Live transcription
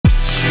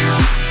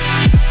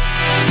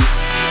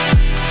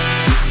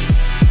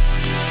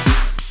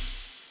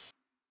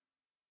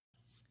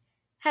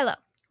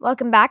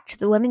Welcome back to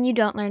The Women You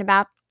Don't Learn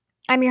About.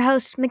 I'm your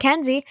host,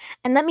 Mackenzie,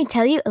 and let me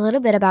tell you a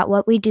little bit about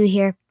what we do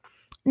here.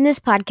 In this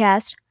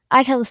podcast,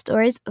 I tell the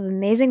stories of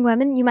amazing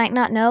women you might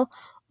not know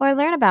or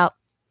learn about.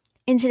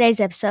 In today's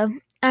episode,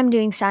 I'm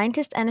doing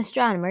scientist and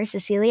astronomer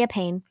Cecilia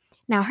Payne.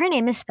 Now, her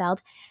name is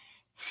spelled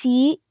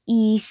Cecilia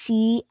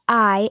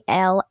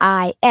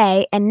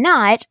and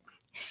not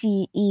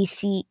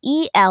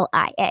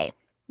Cecelia.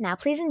 Now,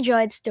 please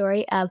enjoy the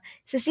story of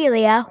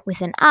Cecilia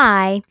with an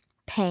I,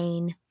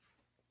 Payne.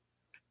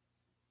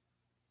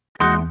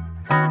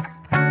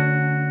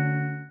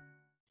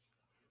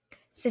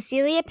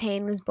 Cecilia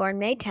Payne was born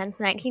May 10,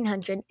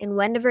 1900, in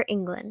Wendover,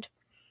 England.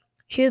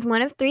 She was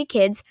one of three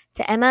kids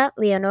to Emma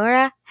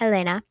Leonora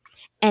Helena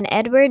and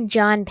Edward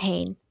John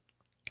Payne.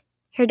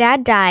 Her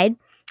dad died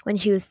when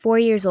she was 4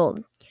 years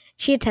old.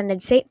 She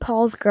attended St.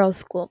 Paul's Girls'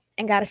 School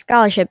and got a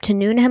scholarship to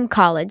Newnham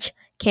College,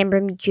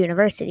 Cambridge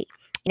University,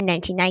 in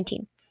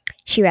 1919.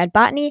 She read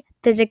botany,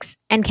 physics,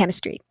 and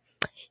chemistry.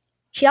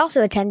 She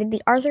also attended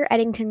the Arthur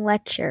Eddington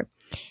Lecture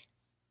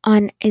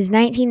on his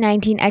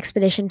 1919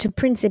 expedition to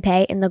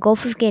Principe in the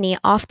Gulf of Guinea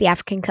off the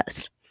African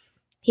coast.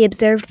 He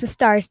observed the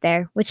stars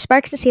there, which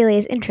sparked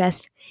Cecilia's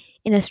interest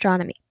in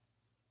astronomy.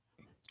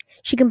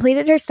 She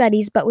completed her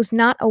studies but was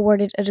not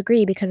awarded a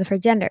degree because of her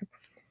gender.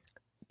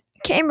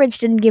 Cambridge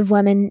didn't give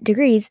women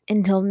degrees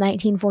until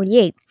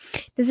 1948.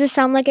 Does this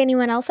sound like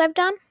anyone else I've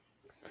done?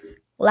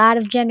 A lot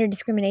of gender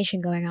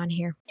discrimination going on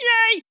here.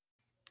 Yay!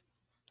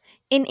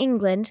 In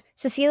England,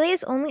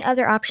 Cecilia's only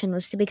other option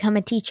was to become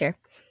a teacher,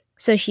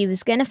 so she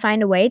was going to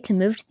find a way to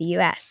move to the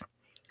U.S.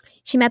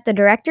 She met the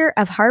director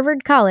of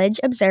Harvard College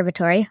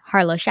Observatory,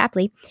 Harlow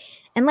Shapley,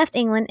 and left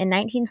England in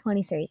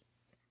 1923.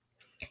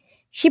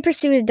 She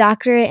pursued a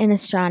doctorate in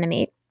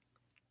astronomy.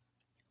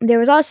 There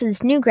was also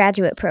this new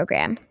graduate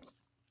program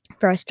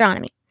for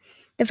astronomy.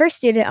 The first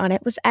student on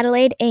it was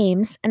Adelaide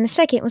Ames, and the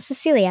second was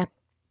Cecilia.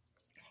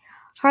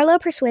 Harlow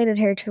persuaded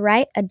her to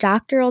write a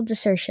doctoral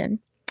dissertation,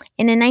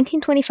 and in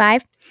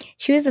 1925,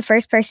 she was the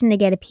first person to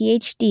get a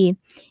PhD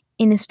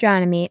in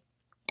astronomy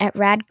at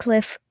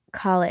Radcliffe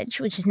College,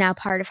 which is now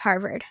part of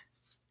Harvard.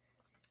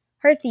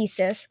 Her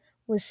thesis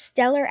was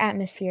Stellar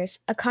Atmospheres,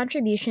 a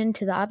contribution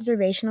to the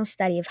observational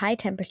study of high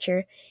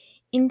temperature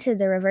into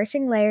the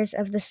reversing layers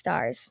of the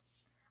stars.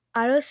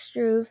 Otto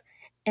Struve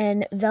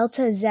and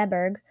Velta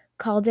Zeberg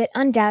called it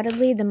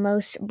undoubtedly the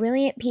most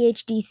brilliant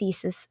PhD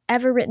thesis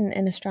ever written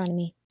in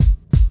astronomy.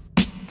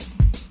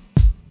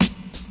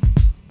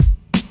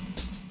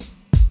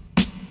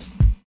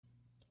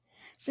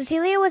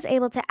 Cecilia was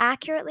able to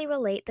accurately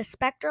relate the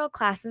spectral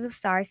classes of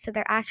stars to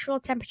their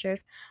actual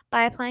temperatures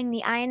by applying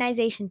the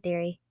ionization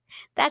theory.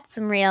 That's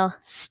some real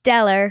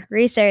stellar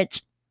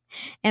research.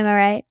 Am I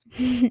right?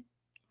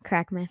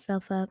 Crack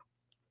myself up.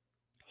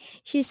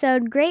 She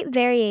showed great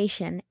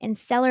variation in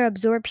stellar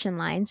absorption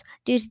lines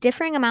due to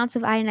differing amounts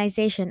of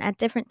ionization at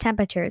different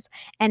temperatures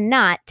and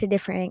not to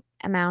differing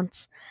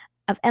amounts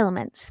of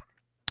elements.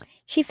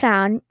 She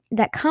found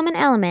that common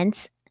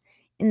elements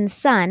in the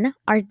sun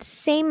are the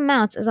same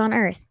amounts as on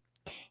Earth,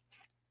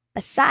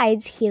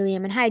 besides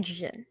helium and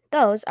hydrogen.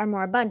 Those are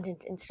more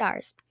abundant in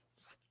stars.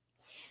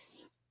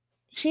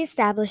 She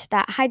established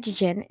that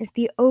hydrogen is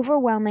the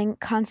overwhelming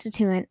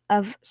constituent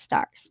of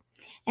stars,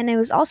 and it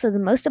was also the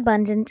most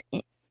abundant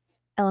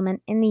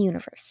element in the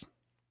universe.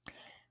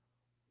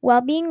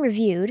 While being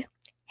reviewed,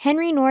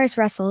 Henry Norris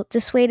Russell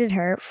dissuaded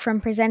her from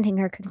presenting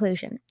her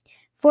conclusion.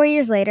 4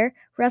 years later,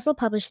 Russell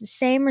published the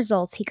same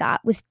results he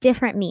got with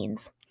different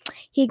means.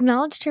 He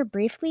acknowledged her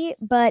briefly,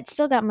 but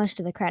still got most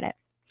of the credit.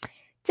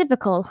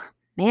 Typical.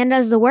 Man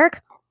does the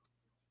work,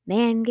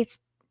 woman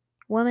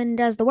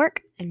does the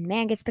work, and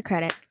man gets the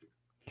credit.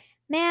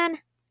 Man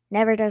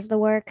never does the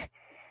work.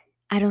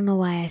 I don't know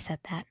why I said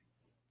that.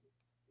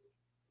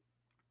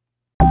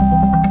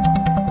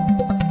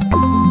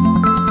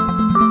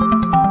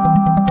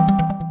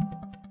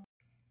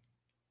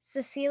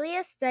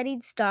 Cecilia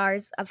studied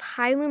stars of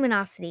high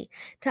luminosity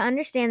to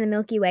understand the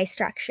Milky Way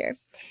structure.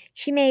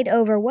 She made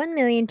over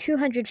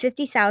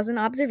 1,250,000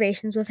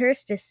 observations with her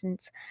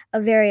assistance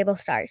of variable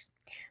stars,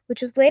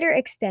 which was later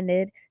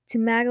extended to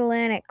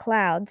Magellanic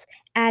Clouds,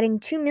 adding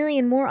 2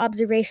 million more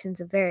observations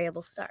of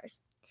variable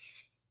stars.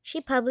 She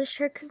published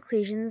her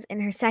conclusions in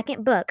her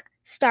second book,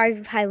 Stars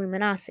of High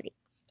Luminosity,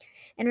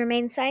 and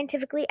remained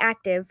scientifically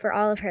active for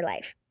all of her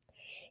life.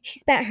 She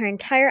spent her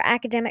entire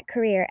academic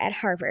career at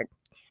Harvard.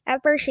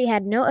 At first, she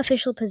had no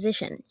official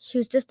position. She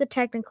was just the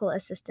technical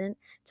assistant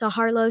to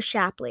Harlow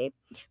Shapley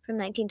from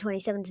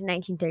 1927 to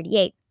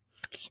 1938.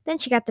 Then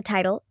she got the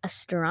title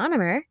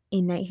astronomer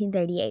in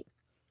 1938.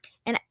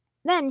 And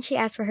then she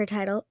asked for her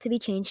title to be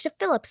changed to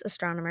Phillips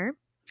Astronomer.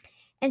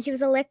 And she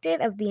was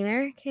elected of the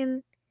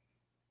American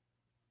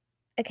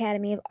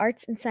Academy of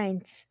Arts and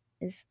Sciences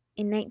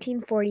in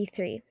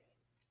 1943.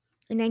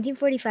 In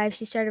 1945,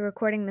 she started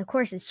recording the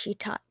courses she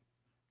taught.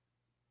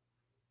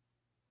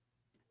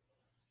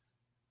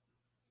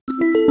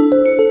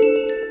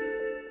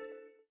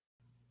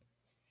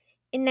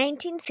 In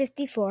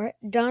 1954,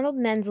 Donald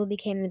Menzel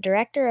became the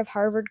director of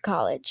Harvard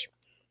College.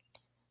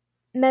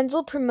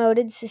 Menzel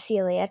promoted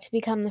Cecilia to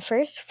become the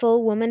first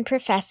full woman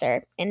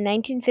professor in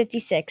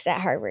 1956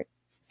 at Harvard.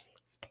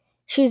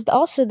 She was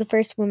also the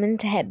first woman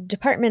to head a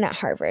department at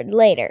Harvard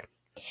later.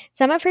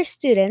 Some of her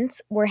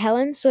students were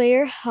Helen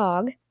Sawyer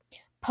Hogg,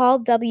 Paul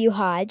W.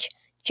 Hodge,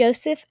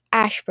 Joseph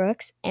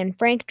Ashbrooks, and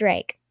Frank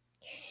Drake.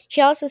 She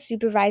also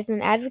supervised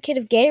an advocate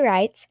of gay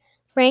rights,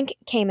 Frank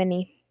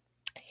Kameny.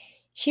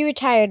 She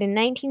retired in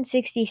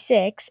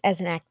 1966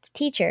 as an active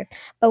teacher,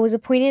 but was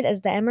appointed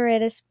as the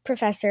emeritus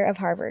professor of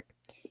Harvard.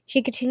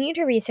 She continued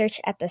her research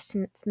at the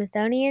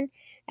Smithsonian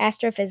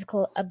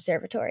Astrophysical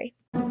Observatory.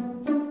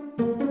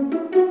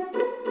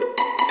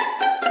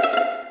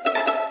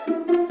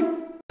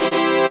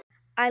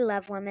 I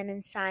love women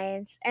in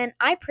science, and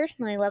I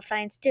personally love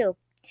science too.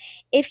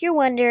 If you're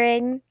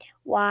wondering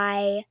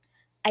why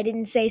I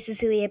didn't say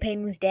Cecilia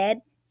Payne was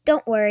dead,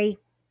 don't worry,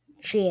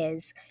 she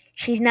is.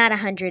 She's not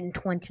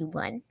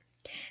 121.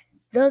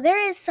 Though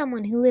there is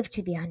someone who lived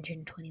to be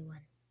 121.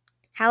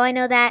 How I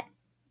know that?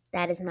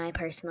 That is my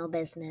personal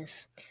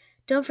business.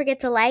 Don't forget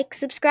to like,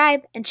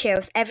 subscribe, and share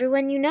with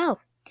everyone you know.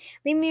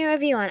 Leave me a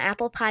review on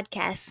Apple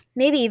Podcasts,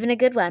 maybe even a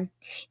good one.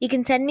 You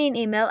can send me an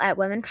email at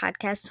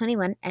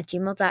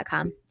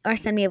womenpodcast21@gmail.com or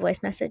send me a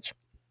voice message.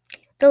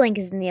 The link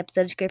is in the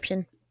episode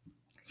description.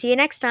 See you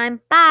next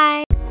time.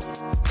 Bye!